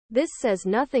This says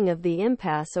nothing of the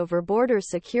impasse over border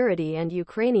security and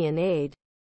Ukrainian aid.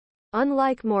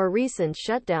 Unlike more recent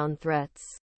shutdown threats,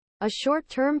 a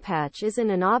short-term patch isn't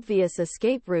an obvious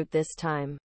escape route this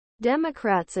time.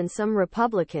 Democrats and some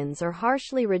Republicans are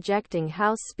harshly rejecting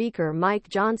House Speaker Mike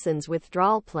Johnson's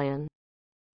withdrawal plan.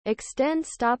 Extend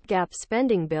stopgap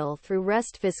spending bill through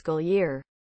rest fiscal year,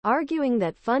 arguing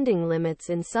that funding limits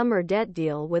in summer debt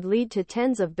deal would lead to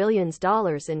tens of billions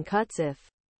dollars in cuts if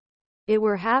it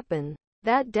were happen.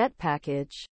 That debt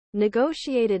package,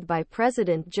 negotiated by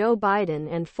President Joe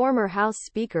Biden and former House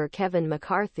Speaker Kevin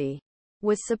McCarthy,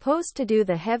 was supposed to do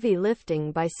the heavy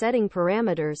lifting by setting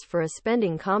parameters for a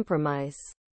spending compromise.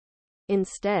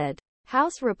 Instead,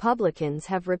 House Republicans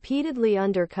have repeatedly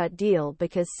undercut deal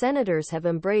because senators have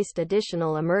embraced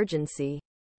additional emergency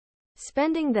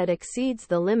spending that exceeds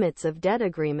the limits of debt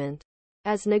agreement.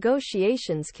 As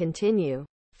negotiations continue,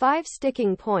 5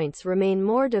 sticking points remain: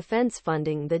 more defense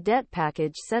funding. The debt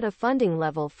package set a funding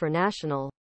level for national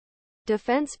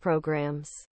defense programs,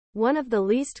 one of the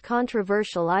least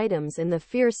controversial items in the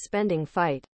fierce spending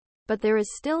fight. But there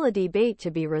is still a debate to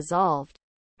be resolved.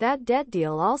 That debt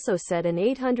deal also set an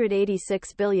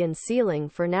 $886 billion ceiling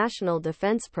for national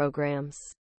defense programs,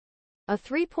 a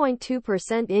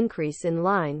 3.2% increase in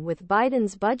line with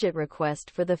Biden's budget request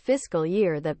for the fiscal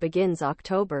year that begins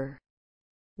October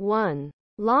 1.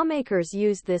 Lawmakers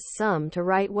used this sum to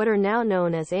write what are now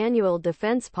known as annual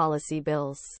defense policy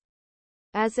bills.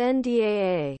 As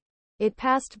NDAA, it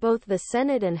passed both the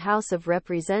Senate and House of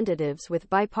Representatives with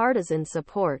bipartisan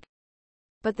support.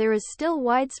 But there is still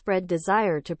widespread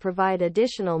desire to provide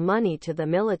additional money to the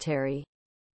military.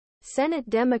 Senate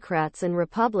Democrats and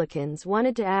Republicans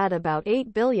wanted to add about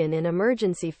 $8 billion in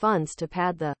emergency funds to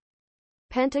pad the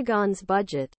Pentagon's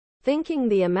budget, thinking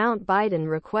the amount Biden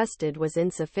requested was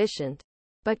insufficient.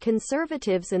 But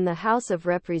conservatives in the House of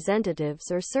Representatives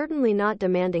are certainly not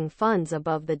demanding funds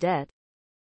above the debt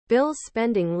bill's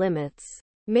spending limits.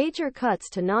 Major cuts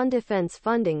to non-defense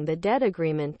funding. The debt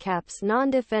agreement caps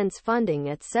non-defense funding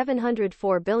at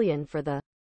 $704 billion for the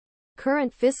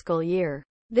current fiscal year.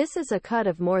 This is a cut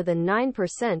of more than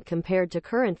 9% compared to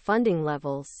current funding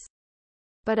levels.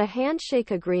 But a handshake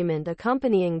agreement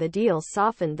accompanying the deal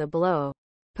softened the blow,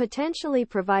 potentially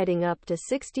providing up to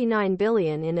 $69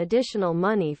 billion in additional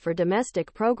money for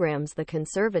domestic programs. The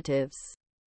conservatives,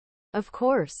 of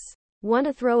course, want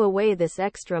to throw away this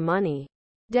extra money.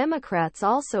 Democrats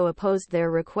also opposed their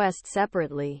request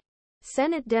separately.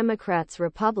 Senate Democrats and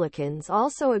Republicans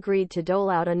also agreed to dole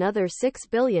out another $6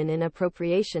 billion in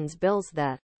appropriations bills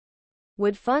that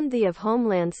would fund the of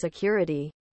Homeland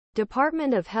Security,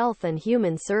 Department of Health and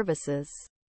Human Services,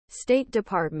 State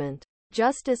Department,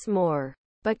 Justice more.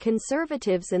 But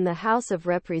conservatives in the House of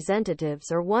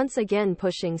Representatives are once again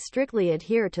pushing strictly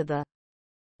adhere to the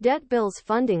debt bill's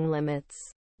funding limits,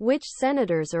 which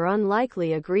senators are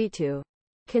unlikely agree to.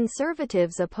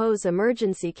 Conservatives oppose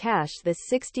emergency cash. This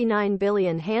 $69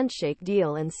 billion handshake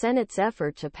deal and Senate's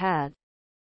effort to pad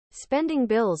spending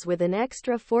bills with an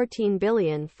extra $14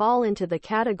 billion fall into the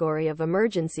category of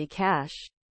emergency cash,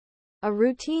 a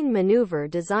routine maneuver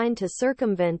designed to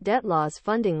circumvent debt law's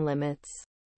funding limits.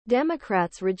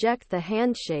 Democrats reject the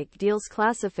handshake deal's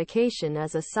classification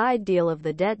as a side deal of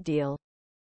the debt deal,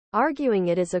 arguing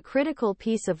it is a critical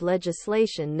piece of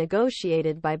legislation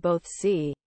negotiated by both